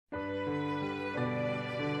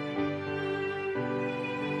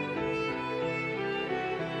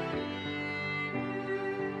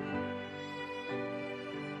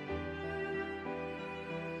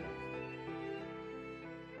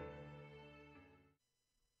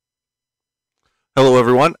Hello,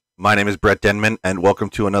 everyone. My name is Brett Denman, and welcome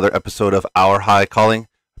to another episode of Our High Calling.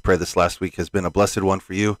 I pray this last week has been a blessed one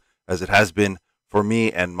for you, as it has been for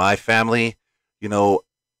me and my family. You know,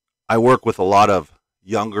 I work with a lot of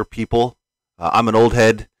younger people. I'm an old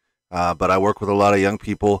head, but I work with a lot of young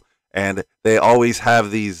people, and they always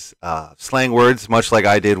have these slang words, much like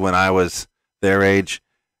I did when I was their age.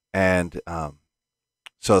 And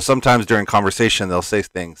so sometimes during conversation, they'll say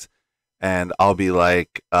things and I'll be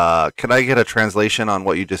like, can I get a translation on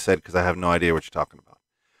what you just said? Because I have no idea what you're talking about.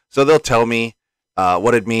 So they'll tell me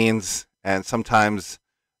what it means, and sometimes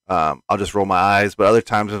I'll just roll my eyes, but other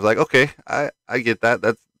times it's like, okay, I get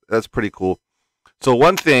that. That's pretty cool. So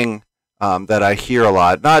one thing that I hear a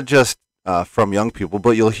lot, not just from young people,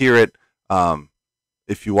 but you'll hear it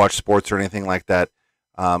if you watch sports or anything like that.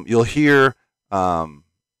 You'll hear the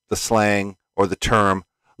slang or the term,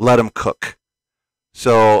 let 'em cook.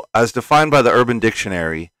 So, as defined by the Urban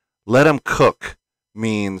Dictionary, let him cook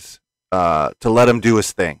means to let him do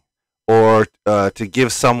his thing, or to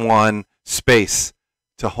give someone space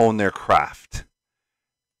to hone their craft.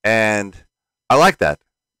 And I like that,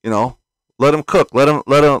 let him cook, let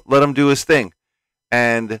him do his thing.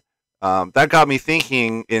 And that got me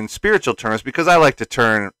thinking in spiritual terms, because I like to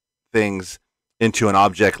turn things into an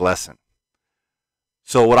object lesson.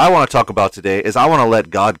 So, what I want to talk about today is I want to let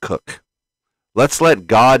God cook. Let's let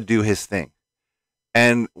God do his thing.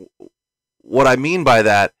 And what I mean by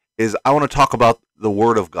that is I want to talk about the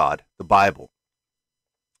Word of God, the Bible.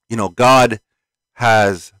 God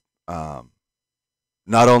has not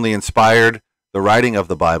only inspired the writing of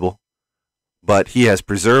the Bible, but he has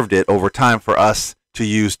preserved it over time for us to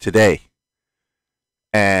use today.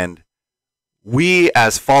 And we,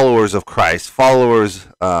 as followers of Christ,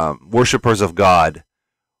 worshipers of God,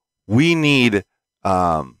 we need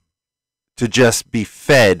to just be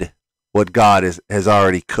fed what God has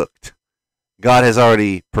already cooked. God has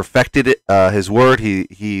already perfected it, his word.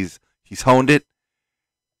 He's honed it,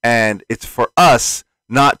 and it's for us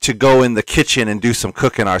not to go in the kitchen and do some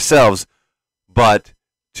cooking ourselves, but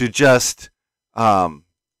to just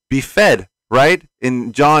be fed. Right?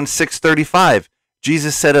 In John 6:35,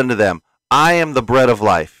 Jesus said unto them, I am the bread of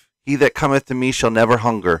life. He that cometh to me shall never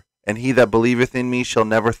hunger, and he that believeth in me shall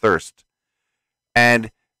never thirst. And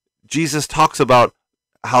Jesus talks about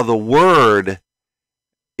how the Word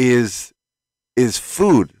is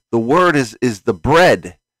food. The Word is the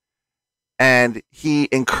bread. And he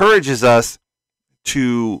encourages us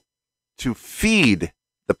to feed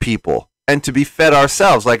the people and to be fed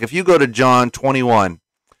ourselves. Like if you go to John 21,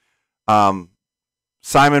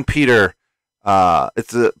 Simon Peter,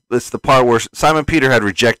 it's the part where Simon Peter had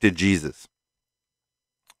rejected Jesus.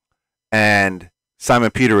 And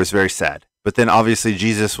Simon Peter was very sad. But then obviously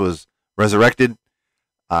Jesus was resurrected,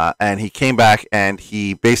 and he came back and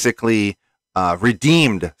he basically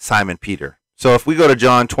redeemed Simon Peter. So if we go to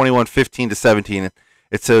John 21:15-17,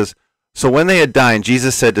 it says, So when they had dined,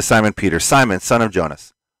 Jesus said to Simon Peter, Simon, son of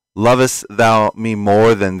Jonas, lovest thou me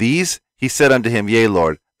more than these? He said unto him, Yea,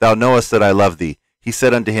 Lord, thou knowest that I love thee. He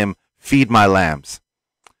said unto him, Feed my lambs.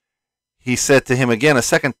 He said to him again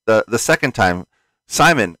the second time,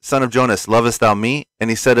 Simon, son of Jonas, lovest thou me? And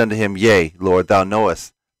he said unto him, Yea, Lord, thou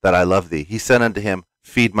knowest that I love thee. He said unto him,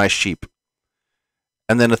 Feed my sheep.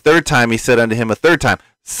 And then a third time he said unto him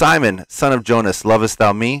Simon, son of Jonas, lovest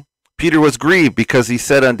thou me? Peter was grieved because he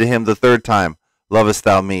said unto him the third time, Lovest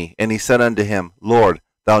thou me? And he said unto him, Lord,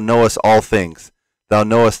 thou knowest all things. Thou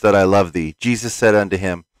knowest that I love thee. Jesus said unto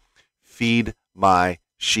him, Feed my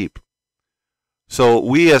sheep. So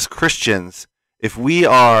we as Christians, if we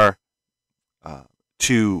are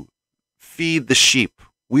to feed the sheep,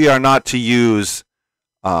 we are not to use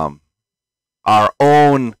our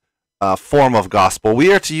own form of gospel.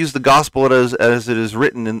 We are to use the gospel as it is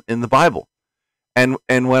written in the Bible. And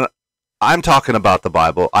when I'm talking about the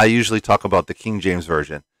Bible, I usually talk about the King James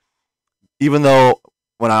Version. Even though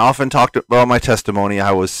when I often talked about my testimony,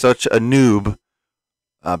 I was such a noob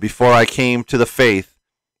before I came to the faith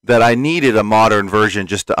that I needed a modern version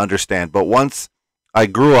just to understand. But once I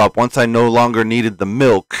grew up, once I no longer needed the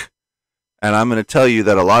milk, and I'm going to tell you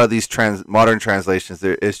that a lot of these modern translations,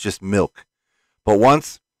 it's just milk. But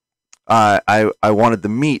once I wanted the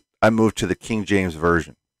meat, I moved to the King James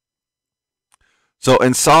Version. So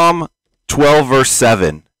in Psalm 12, verse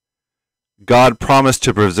 7, God promised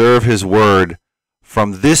to preserve his word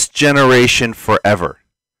from this generation forever.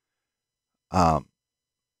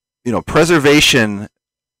 Preservation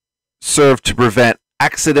served to prevent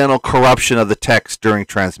accidental corruption of the text during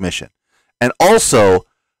transmission. And also,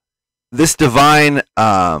 this divine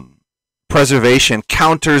preservation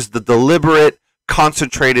counters the deliberate,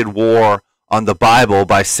 concentrated war on the Bible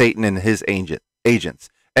by Satan and his agents.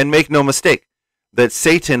 And make no mistake that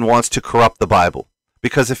Satan wants to corrupt the Bible.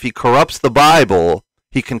 Because if he corrupts the Bible,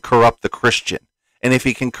 he can corrupt the Christian. And if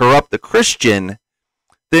he can corrupt the Christian,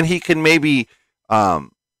 then he can maybe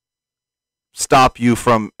stop you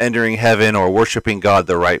from entering heaven or worshiping God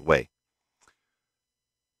the right way.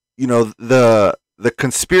 You know, the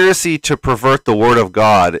conspiracy to pervert the word of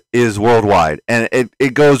God is worldwide, and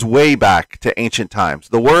it goes way back to ancient times.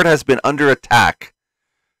 The word has been under attack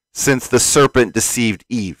since the serpent deceived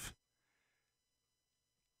Eve.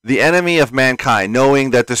 The enemy of mankind, knowing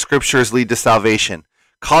that the scriptures lead to salvation,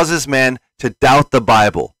 causes man to doubt the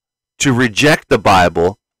Bible, to reject the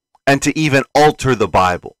Bible, and to even alter the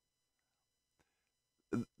Bible.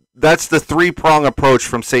 That's the three-prong approach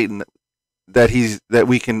from Satan that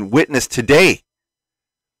we can witness today.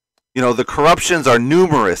 You know, the corruptions are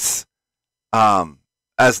numerous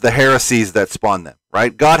as the heresies that spawn them,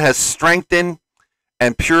 right? God has strengthened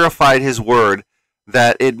and purified his word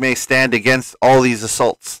that it may stand against all these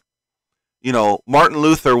assaults. You know, Martin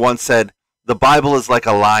Luther once said, "The Bible is like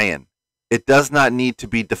a lion. It does not need to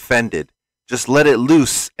be defended. Just let it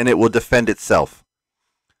loose and it will defend itself."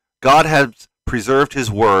 God has preserved his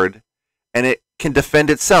word and it can defend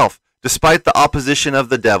itself despite the opposition of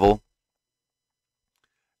the devil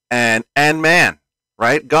and man,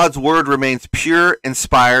 right? God's word remains pure,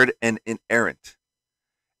 inspired, and inerrant.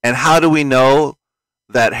 And how do we know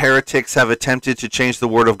that heretics have attempted to change the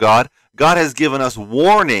word of God? God has given us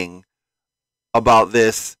warning about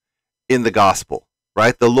this in the gospel,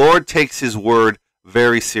 right? The Lord takes his word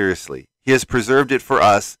very seriously. He has preserved it for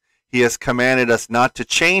us. He has commanded us not to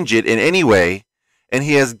change it in any way, and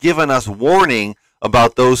he has given us warning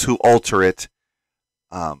about those who alter it.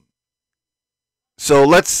 So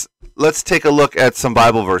let's take a look at some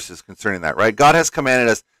Bible verses concerning that, right? God has commanded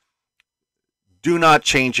us, do not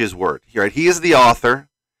change his word. Right? He is the author,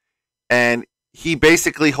 and he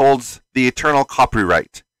basically holds the eternal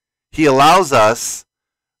copyright. He allows us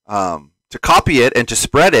to copy it and to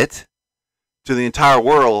spread it to the entire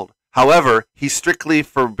world. However, he strictly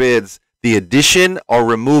forbids the addition or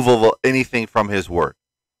removal of anything from his word.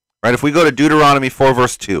 Right? If we go to Deuteronomy 4,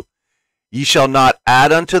 verse 2, "Ye shall not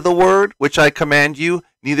add unto the word which I command you,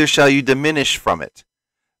 neither shall you diminish from it,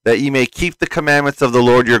 that ye may keep the commandments of the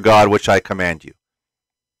Lord your God which I command you."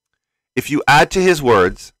 If you add to his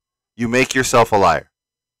words, you make yourself a liar.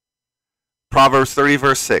 Proverbs 30,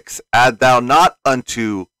 verse 6, "Add thou not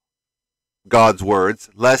unto God's words,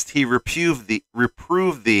 lest he reprove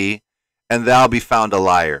thee, and thou be found a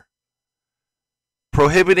liar."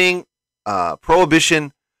 Prohibition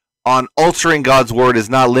on altering God's word is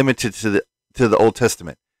not limited to the Old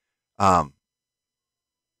Testament. The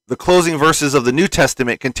closing verses of the New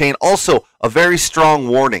Testament contain also a very strong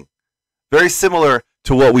warning, very similar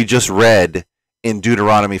to what we just read in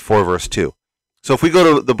Deuteronomy 4, verse 2. So if we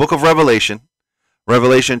go to the book of Revelation,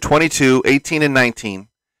 Revelation 22, 18 and 19,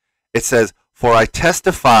 it says, "For I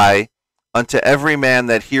testify unto every man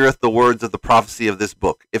that heareth the words of the prophecy of this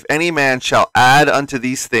book. If any man shall add unto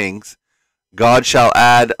these things, God shall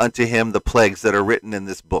add unto him the plagues that are written in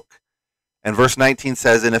this book." And verse 19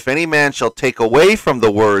 says, "And if any man shall take away from the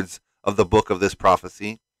words of the book of this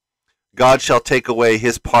prophecy, God shall take away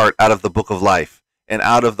his part out of the book of life, and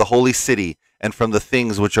out of the holy city, and from the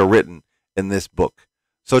things which are written in this book."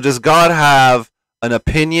 So does God have an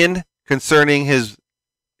opinion concerning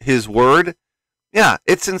his word? Yeah,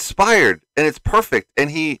 it's inspired and it's perfect,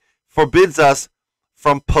 and he forbids us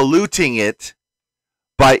from polluting it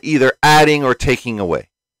by either adding or taking away.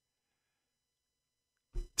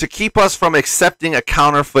 To keep us from accepting a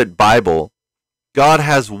counterfeit Bible, God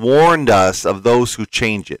has warned us of those who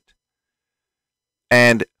change it.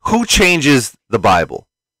 And who changes the Bible?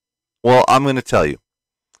 Well, I'm going to tell you.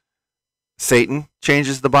 Satan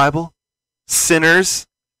changes the Bible. Sinners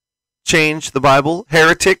change the Bible.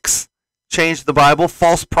 Heretics change the Bible.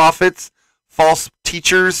 False prophets, false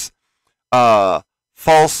teachers,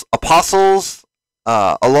 false apostles,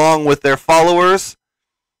 along with their followers.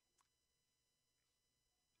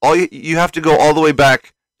 You have to go all the way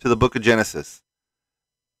back to the book of Genesis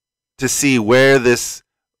to see where this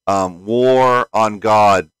war on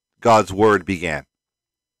God's word began.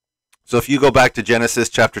 So if you go back to Genesis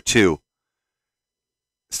chapter 2,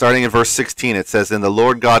 starting in verse 16, it says, "And the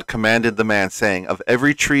Lord God commanded the man, saying, Of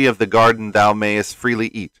every tree of the garden thou mayest freely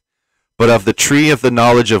eat, but of the tree of the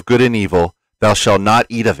knowledge of good and evil thou shalt not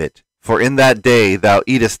eat of it. For in that day thou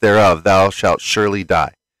eatest thereof, thou shalt surely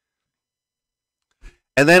die."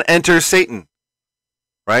 And then enters Satan,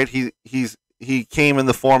 right? He came in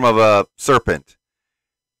the form of a serpent.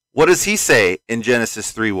 What does he say in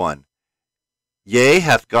Genesis 3:1? Yea,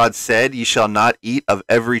 hath God said, ye shall not eat of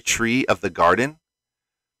every tree of the garden?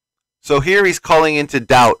 So here he's calling into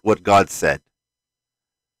doubt what God said.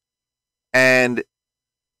 And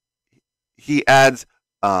he adds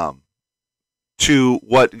to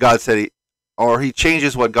what God said, or he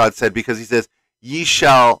changes what God said, because he says, ye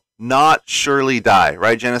shall not surely die,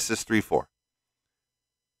 right? Genesis 3:4.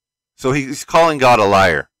 So he's calling God a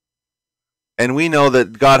liar. And we know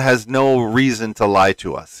that God has no reason to lie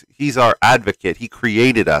to us. He's our advocate. He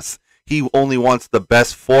created us. He only wants the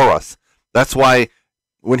best for us. That's why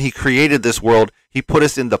when he created this world, he put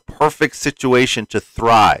us in the perfect situation to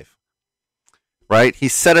thrive. Right? He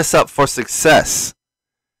set us up for success.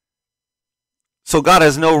 So God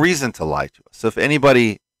has no reason to lie to us. So if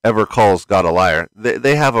anybody ever calls God a liar,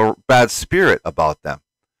 they have a bad spirit about them.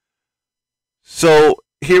 So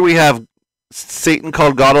here we have Satan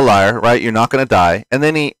called God a liar, right? You're not going to die. And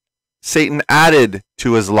then Satan added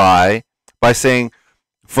to his lie by saying,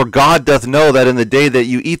 for God doth know that in the day that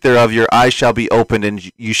you eat thereof, your eyes shall be opened,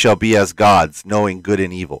 and you shall be as gods, knowing good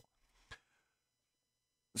and evil.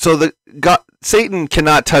 So Satan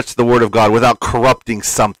cannot touch the word of God without corrupting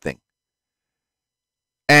something.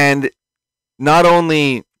 And not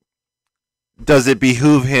only does it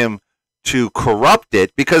behoove him to corrupt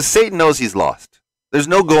it, because Satan knows he's lost. There's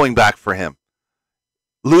no going back for him.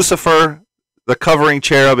 Lucifer, the covering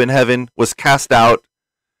cherub in heaven, was cast out.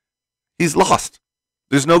 He's lost.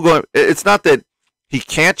 There's no going. It's not that he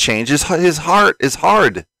can't change. His heart is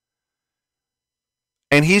hard.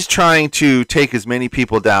 And he's trying to take as many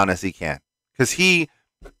people down as he can. Because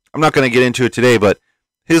I'm not going to get into it today, but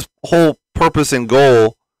his whole purpose and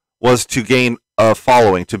goal was to gain a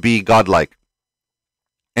following, to be godlike.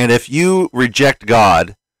 And if you reject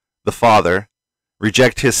God, the Father,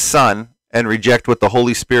 reject his Son, and reject what the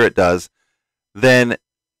Holy Spirit does, then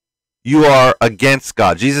you are against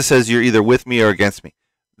God. Jesus says you're either with me or against me.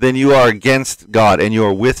 Then you are against God and you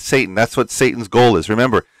are with Satan. That's what Satan's goal is.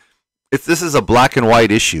 Remember, this is a black and white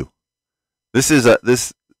issue.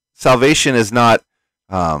 This salvation is not,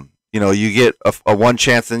 you get a one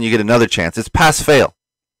chance, then you get another chance. It's pass fail.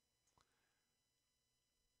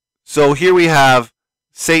 So here we have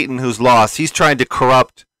Satan, who's lost. He's trying to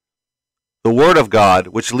corrupt the word of God,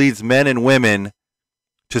 which leads men and women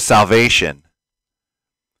to salvation.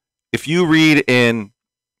 If you read in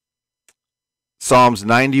Psalms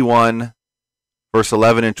 91, verse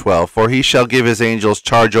 11 and 12, for he shall give his angels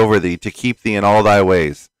charge over thee, to keep thee in all thy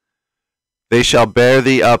ways. They shall bear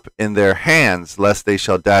thee up in their hands, lest they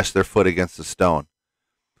shall dash their foot against a stone.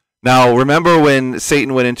 Now, remember when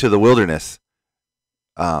Satan went into the wilderness,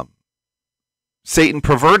 Satan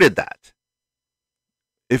perverted that.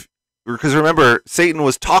 Because remember, Satan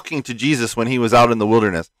was talking to Jesus when he was out in the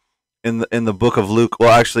wilderness, in the book of Luke. Well,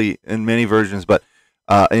 actually, in many versions, but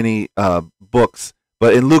books.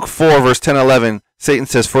 But in Luke 4, verse 10 and 11, Satan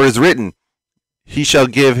says, for it is written, he shall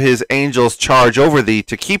give his angels charge over thee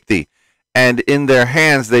to keep thee, and in their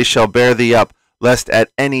hands they shall bear thee up, lest at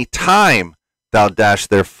any time thou dash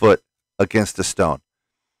their foot against a stone.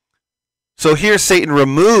 So here Satan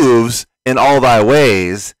removes in all thy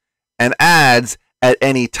ways and adds at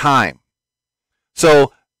any time.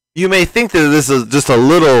 So you may think that this is just a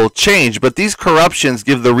little change, but these corruptions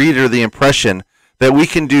give the reader the impression that we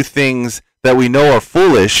can do things that we know are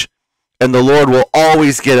foolish, and the Lord will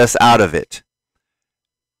always get us out of it.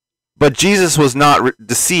 But Jesus was not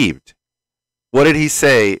deceived. What did he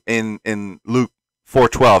say in Luke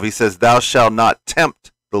 4:12? He says, thou shalt not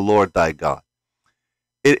tempt the Lord thy God.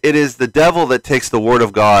 It is the devil that takes the word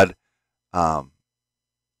of God out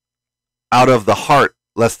of the heart,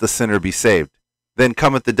 lest the sinner be saved. Then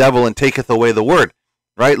cometh the devil and taketh away the word.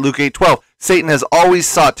 Right? Luke 8:12. Satan has always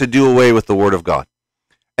sought to do away with the word of God.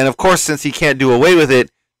 And of course, since he can't do away with it,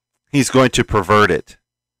 he's going to pervert it.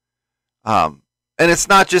 And it's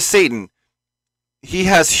not just Satan. He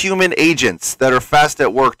has human agents that are fast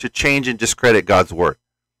at work to change and discredit God's word.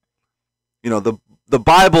 The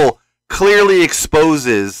Bible clearly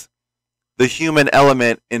exposes the human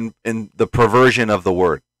element in the perversion of the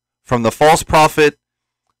word. From the false prophet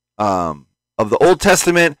of the Old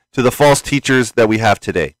Testament to the false teachers that we have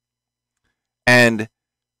today. And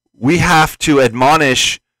we have to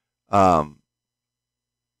admonish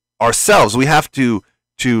ourselves. We have to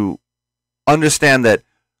understand that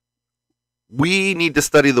we need to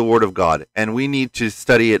study the Word of God, and we need to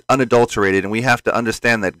study it unadulterated, and we have to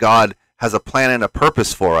understand that God has a plan and a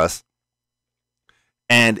purpose for us.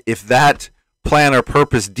 And if that plan or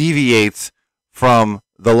purpose deviates from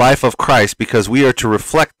the life of Christ, because we are to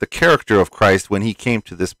reflect the character of Christ when he came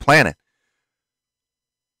to this planet.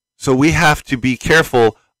 So we have to be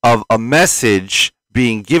careful of a message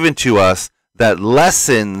being given to us that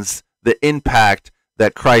lessens the impact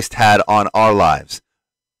that Christ had on our lives.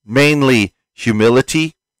 Mainly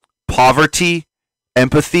humility, poverty,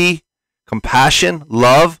 empathy, compassion,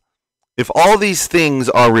 love. If all these things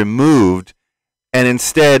are removed and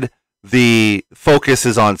instead the focus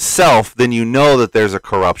is on self, then you know that there's a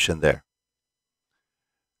corruption there.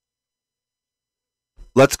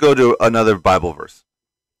 Let's go to another Bible verse.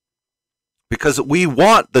 Because we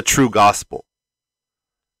want the true gospel.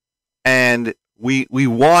 And we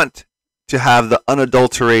want to have the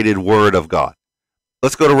unadulterated word of God.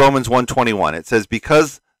 Let's go to Romans 1:21. It says,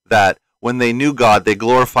 because that when they knew God, they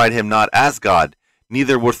glorified him not as God,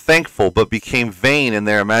 neither were thankful, but became vain in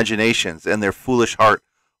their imaginations, and their foolish heart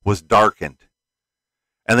was darkened.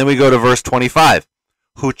 And then we go to verse 25.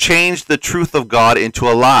 Who changed the truth of God into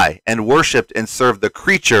a lie, and worshipped and served the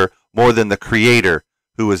creature more than the Creator,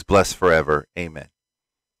 who is blessed forever. Amen.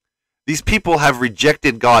 These people have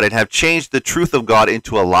rejected God and have changed the truth of God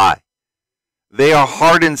into a lie. They are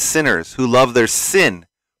hardened sinners who love their sin,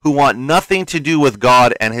 who want nothing to do with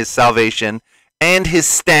God and his salvation and his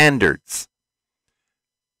standards.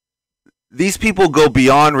 These people go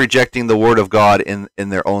beyond rejecting the word of God in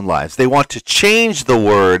their own lives. They want to change the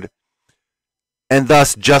word and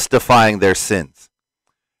thus justifying their sins.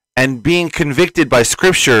 And being convicted by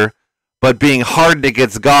Scripture, but being hardened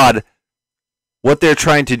against God, what they're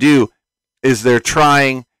trying to do is they're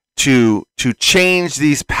trying to change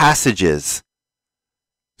these passages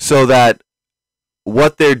so that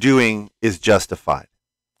what they're doing is justified.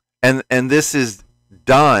 And this is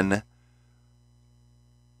done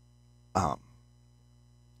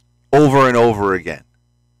over and over again.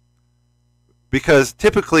 Because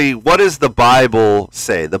typically, what does the Bible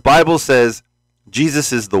say? The Bible says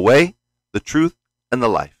Jesus is the way, the truth, and the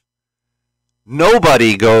life.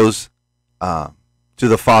 Nobody goes to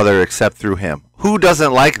the Father except through him. Who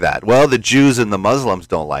doesn't like that? Well, the Jews and the Muslims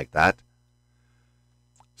don't like that.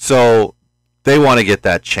 So they want to get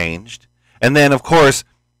that changed. And then, of course,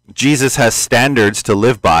 Jesus has standards to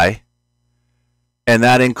live by. And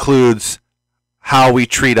that includes how we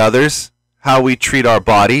treat others, how we treat our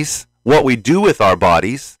bodies, what we do with our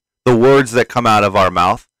bodies, the words that come out of our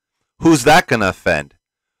mouth. Who's that going to offend?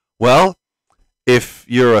 Well, if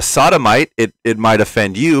you're a sodomite, it might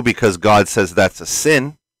offend you because God says that's a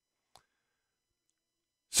sin.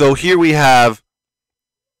 So here we have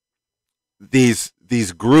these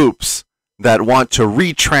groups that want to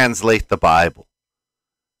retranslate the Bible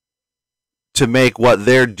to make what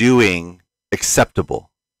they're doing acceptable.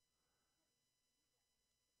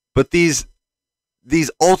 But these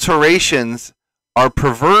alterations are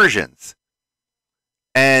perversions,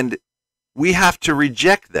 and we have to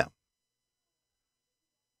reject them.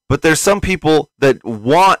 But there's some people that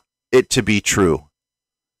want it to be true,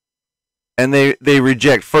 and they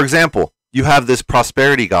reject. For example, you have this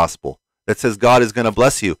prosperity gospel that says God is going to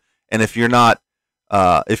bless you, and if you're not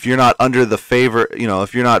under the favor,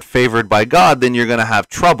 if you're not favored by God, then you're going to have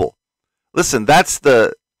trouble. Listen, that's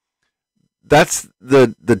the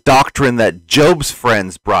doctrine that Job's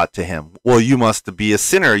friends brought to him. Well, you must be a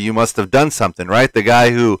sinner. You must have done something, right? The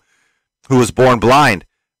guy who was born blind,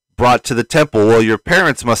 brought to the temple. Well, your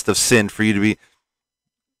parents must have sinned for you to be.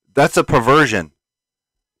 That's a perversion.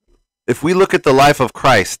 If we look at the life of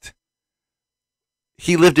Christ,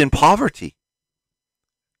 he lived in poverty.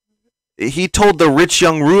 He told the rich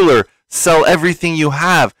young ruler, sell everything you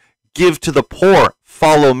have, give to the poor,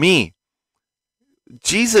 follow me.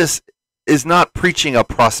 Jesus is not preaching a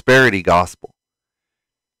prosperity gospel.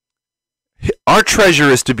 Our treasure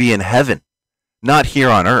is to be in heaven, not here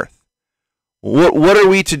on earth. What are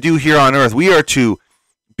we to do here on earth? We are to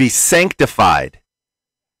be sanctified,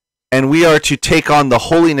 and we are to take on the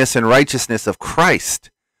holiness and righteousness of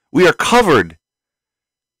Christ. We are covered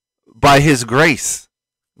by his grace.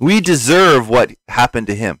 We deserve what happened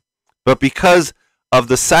to him. But because of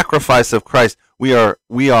the sacrifice of Christ, we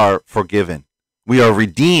are forgiven. We are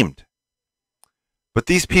redeemed. But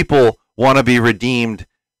these people want to be redeemed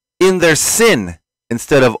in their sin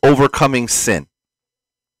instead of overcoming sin.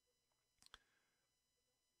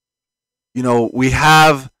 We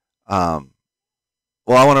have, I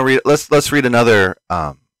want to read, let's read another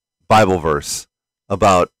Bible verse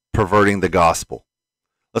about perverting the gospel.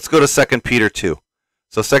 Let's go to 2 Peter 2.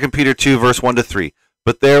 So 2 Peter 2, verse 1-3.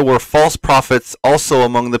 But there were false prophets also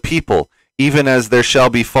among the people, even as there shall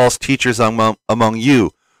be false teachers among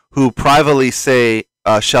you, who privately say,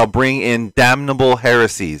 shall bring in damnable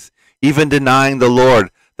heresies, even denying the Lord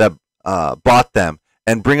that bought them,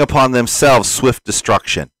 and bring upon themselves swift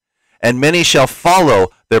destruction. And many shall follow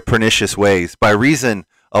their pernicious ways, by reason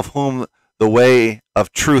of whom the way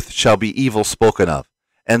of truth shall be evil spoken of.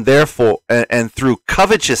 and therefore and through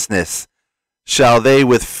covetousness shall they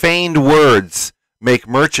with feigned words make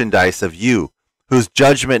merchandise of you, whose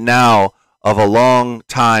judgment now of a long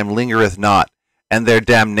time lingereth not, and their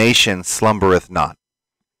damnation slumbereth not.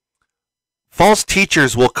 False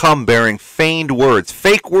teachers will come bearing feigned words,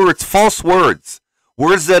 fake words, false words,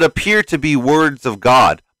 words that appear to be words of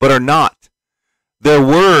God, but are not. Their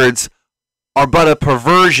words are but a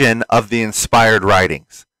perversion of the inspired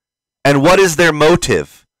writings. And what is their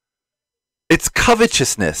motive? It's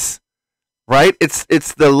covetousness, right? It's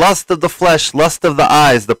the lust of the flesh, lust of the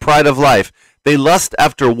eyes, the pride of life. They lust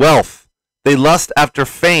after wealth. They lust after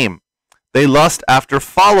fame. They lust after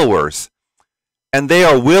followers. And they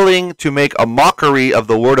are willing to make a mockery of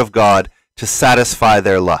the word of God to satisfy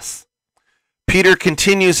their lusts. Peter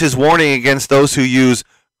continues his warning against those who use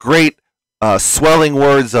great swelling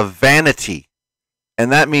words of vanity.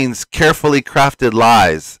 And that means carefully crafted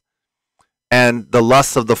lies and the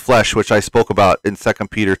lusts of the flesh, which I spoke about in 2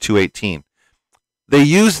 Peter 2:18. They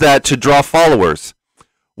use that to draw followers.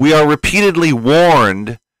 We are repeatedly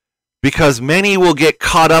warned because many will get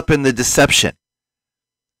caught up in the deception.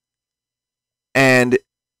 And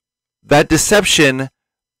that deception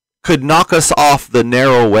could knock us off the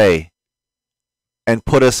narrow way and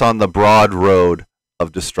put us on the broad road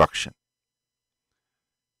of destruction.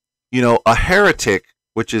 You know, a heretic,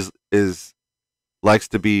 which is likes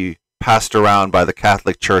to be passed around by the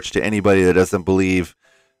Catholic Church to anybody that doesn't believe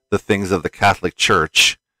the things of the Catholic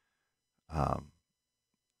Church,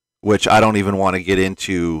 which I don't even want to get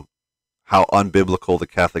into how unbiblical the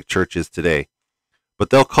Catholic Church is today. But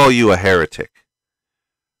they'll call you a heretic.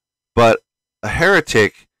 But a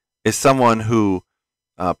heretic is someone who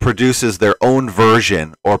produces their own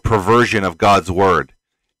version or perversion of God's word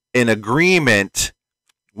in agreement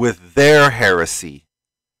with their heresy.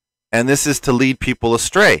 And this is to lead people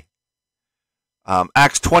astray.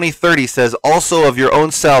 Acts 20:30 says, also of your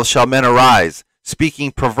own selves shall men arise,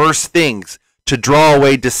 speaking perverse things to draw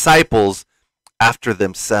away disciples after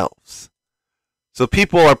themselves. So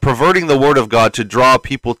people are perverting the word of God to draw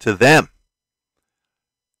people to them.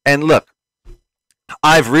 And look,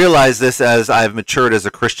 I've realized this as I've matured as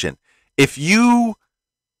a Christian. If you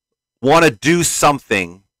want to do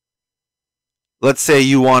something, let's say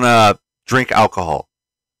you want to drink alcohol,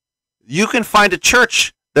 you can find a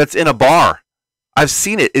church that's in a bar. I've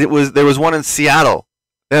seen it. There was one in Seattle.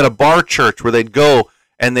 They had a bar church where they'd go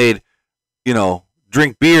and they'd,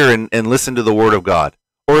 drink beer and listen to the word of God.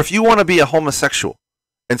 Or if you want to be a homosexual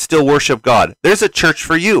and still worship God, there's a church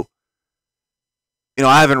for you.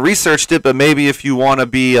 I haven't researched it, but maybe if you want to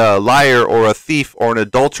be a liar or a thief or an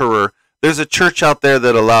adulterer, there's a church out there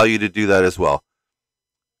that allow you to do that as well.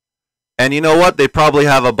 And you know what? They probably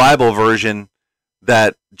have a Bible version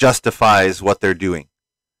that justifies what they're doing.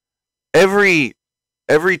 Every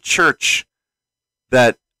church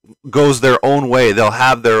that goes their own way, they'll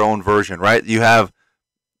have their own version, right? You have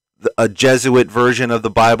a Jesuit version of the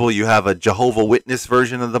Bible, you have a Jehovah's Witness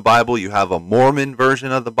version of the Bible, you have a Mormon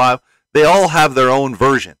version of the Bible. They all have their own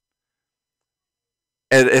version.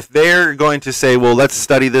 And if they're going to say, well, let's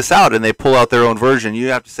study this out, and they pull out their own version, you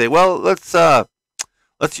have to say, well, let's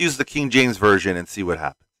use the King James Version and see what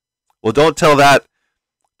happens. Well, don't tell that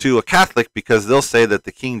to a Catholic, because they'll say that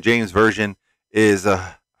the King James Version is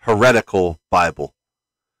a heretical Bible.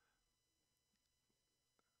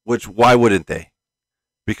 Which, why wouldn't they?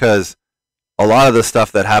 Because a lot of the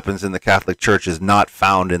stuff that happens in the Catholic Church is not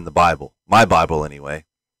found in the Bible. My Bible, anyway.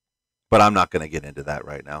 But I'm not going to get into that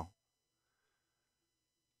right now.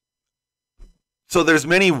 So there's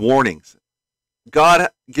many warnings. God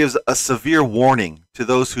gives a severe warning to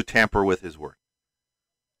those who tamper with his word.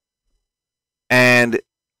 And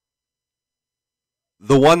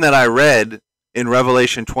the one that I read in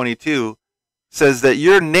Revelation 22 says that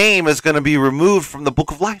your name is going to be removed from the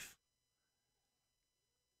book of life.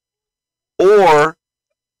 Or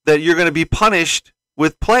that you're going to be punished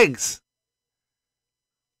with plagues.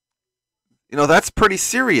 That's pretty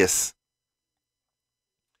serious.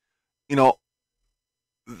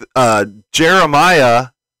 Jeremiah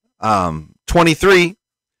 23,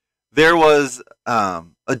 there was a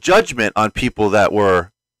judgment on people that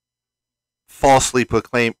were falsely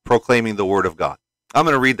proclaiming the word of God. I'm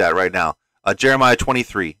going to read that right now. Jeremiah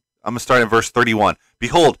 23. I'm going to start in verse 31.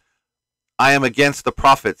 Behold, I am against the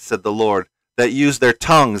prophets, said the Lord, that use their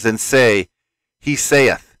tongues and say, he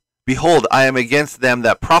saith. Behold, I am against them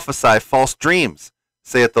that prophesy false dreams,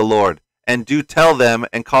 saith the Lord, and do tell them,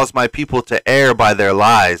 and cause my people to err by their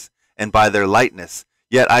lies and by their lightness.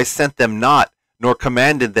 Yet I sent them not, nor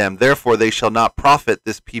commanded them, therefore they shall not profit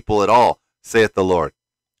this people at all, saith the Lord.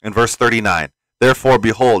 In verse 39, Therefore,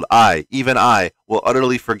 behold, I, even I, will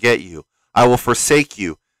utterly forget you. I will forsake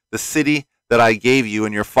you, the city that I gave you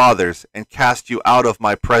and your fathers, and cast you out of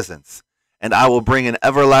my presence. And I will bring an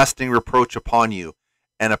everlasting reproach upon you,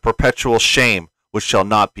 and a perpetual shame which shall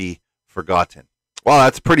not be forgotten. Wow,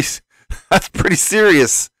 that's pretty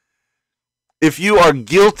serious. If you are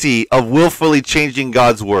guilty of willfully changing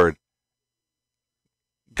God's word,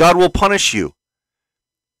 God will punish you.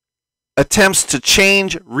 Attempts to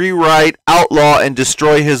change, rewrite, outlaw, and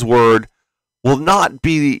destroy his word will not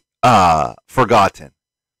be forgotten.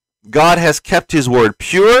 God has kept his word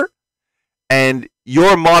pure, and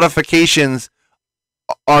your modifications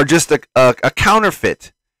are just a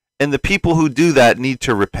counterfeit. And the people who do that need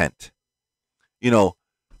to repent. You know,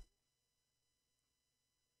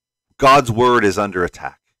 God's word is under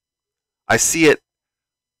attack. I see it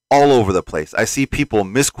all over the place. I see people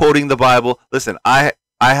misquoting the Bible. Listen, I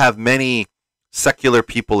have many secular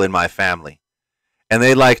people in my family, and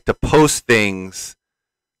they like to post things,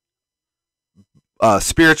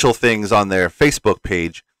 spiritual things on their Facebook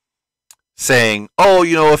page, saying, "Oh,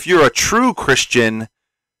 you know, if you're a true Christian,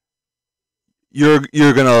 you're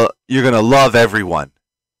gonna love everyone."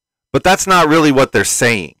 But that's not really what they're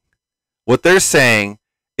saying. What they're saying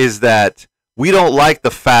is that we don't like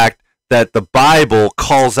the fact that the Bible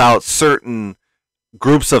calls out certain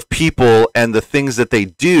groups of people and the things that they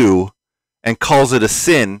do and calls it a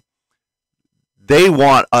sin. They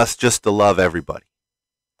want us just to love everybody.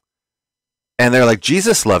 And they're like,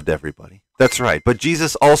 Jesus loved everybody. That's right. But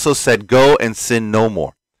Jesus also said, go and sin no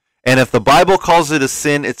more. And if the Bible calls it a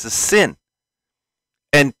sin, it's a sin.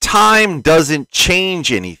 And time doesn't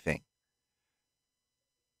change anything.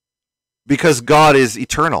 Because God is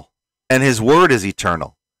eternal. And his word is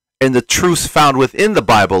eternal. And the truths found within the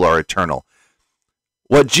Bible are eternal.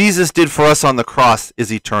 What Jesus did for us on the cross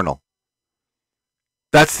is eternal.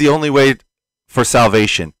 That's the only way for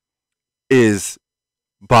salvation, is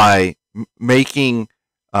by making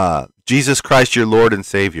Jesus Christ your Lord and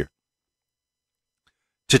Savior.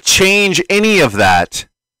 To change any of that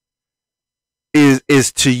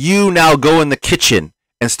is to you now go in the kitchen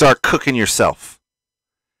and start cooking yourself.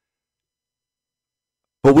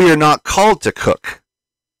 But we are not called to cook.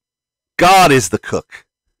 God is the cook.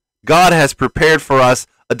 God has prepared for us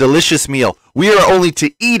a delicious meal. We are only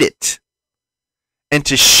to eat it and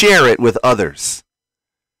to share it with others.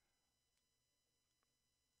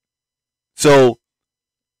 So,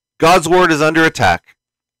 God's word is under attack.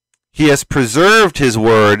 He has preserved his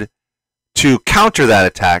word to counter that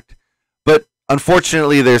attack, but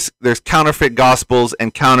unfortunately there's counterfeit gospels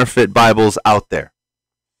and counterfeit Bibles out there.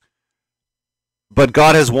 But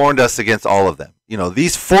God has warned us against all of them. You know,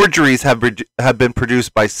 these forgeries have been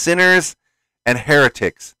produced by sinners and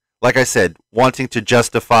heretics, like I said, wanting to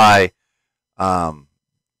justify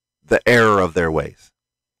the error of their ways.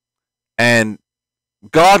 And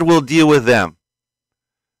God will deal with them.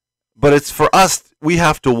 But it's for us, we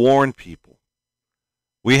have to warn people.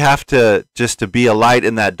 We have to just to be a light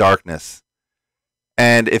in that darkness.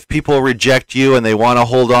 And if people reject you and they want to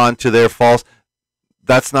hold on to their false,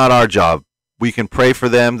 that's not our job. We can pray for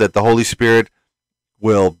them that the Holy Spirit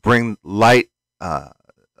will bring light, to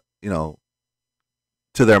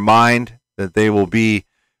their mind, that they will be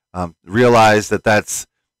realize that that's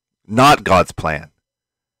not God's plan.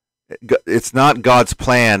 It's not God's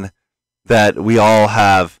plan that we all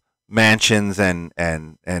have mansions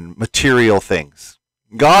and material things.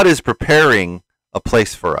 God is preparing a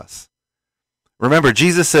place for us. Remember,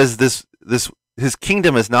 Jesus says his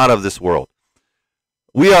kingdom is not of this world.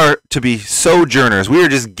 We are to be sojourners. We are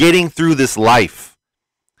just getting through this life.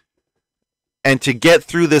 And to get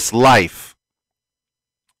through this life,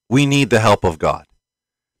 we need the help of God.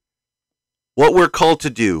 What we're called to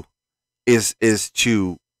do is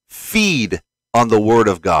to feed on the Word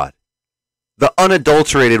of God, the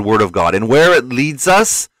unadulterated Word of God. And where it leads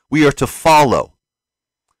us, we are to follow.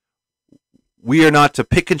 We are not to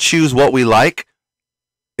pick and choose what we like.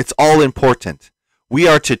 It's all important. We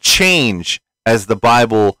are to change as the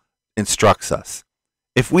Bible instructs us.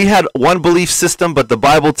 If we had one belief system, but the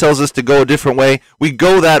Bible tells us to go a different way, we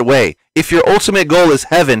go that way. If your ultimate goal is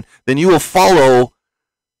heaven, then you will follow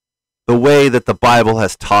the way that the Bible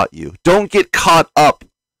has taught you. Don't get caught up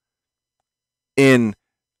in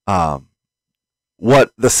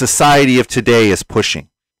what the society of today is pushing,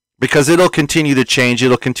 because it'll continue to change.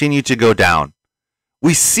 It'll continue to go down.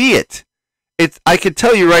 We see it. I can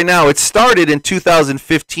tell you right now, it started in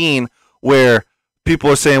 2015, where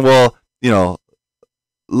people are saying, well,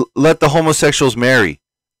 let the homosexuals marry.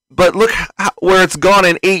 But look where it's gone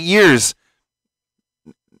in 8 years.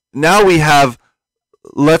 Now we have,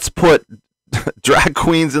 let's put drag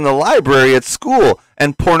queens in the library at school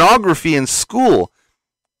and pornography in school.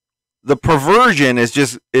 The perversion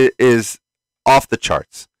is off the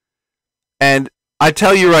charts. And I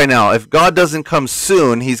tell you right now, if God doesn't come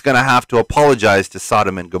soon, he's going to have to apologize to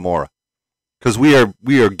Sodom and Gomorrah, because we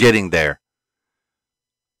are getting there.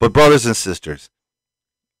 But brothers and sisters,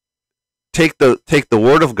 take the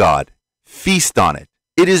word of God, feast on it.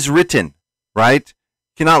 It is written, right?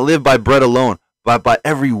 You cannot live by bread alone, but by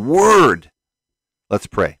every word. Let's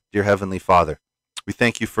pray. Dear Heavenly Father, we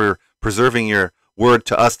thank you for preserving your word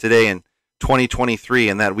to us today in 2023,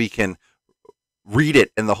 and that we can read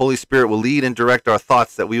it and the Holy Spirit will lead and direct our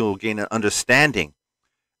thoughts, that we will gain an understanding,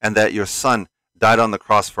 and that your Son died on the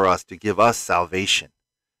cross for us to give us salvation,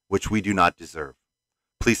 which we do not deserve.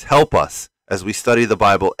 Please help us as we study the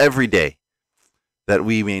Bible every day, that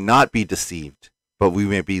we may not be deceived, but we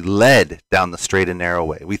may be led down the straight and narrow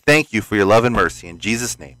way. We thank you for your love and mercy. In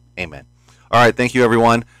Jesus' name, amen. All right, thank you,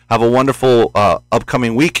 everyone. Have a wonderful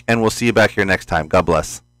upcoming week, and we'll see you back here next time. God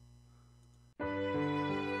bless.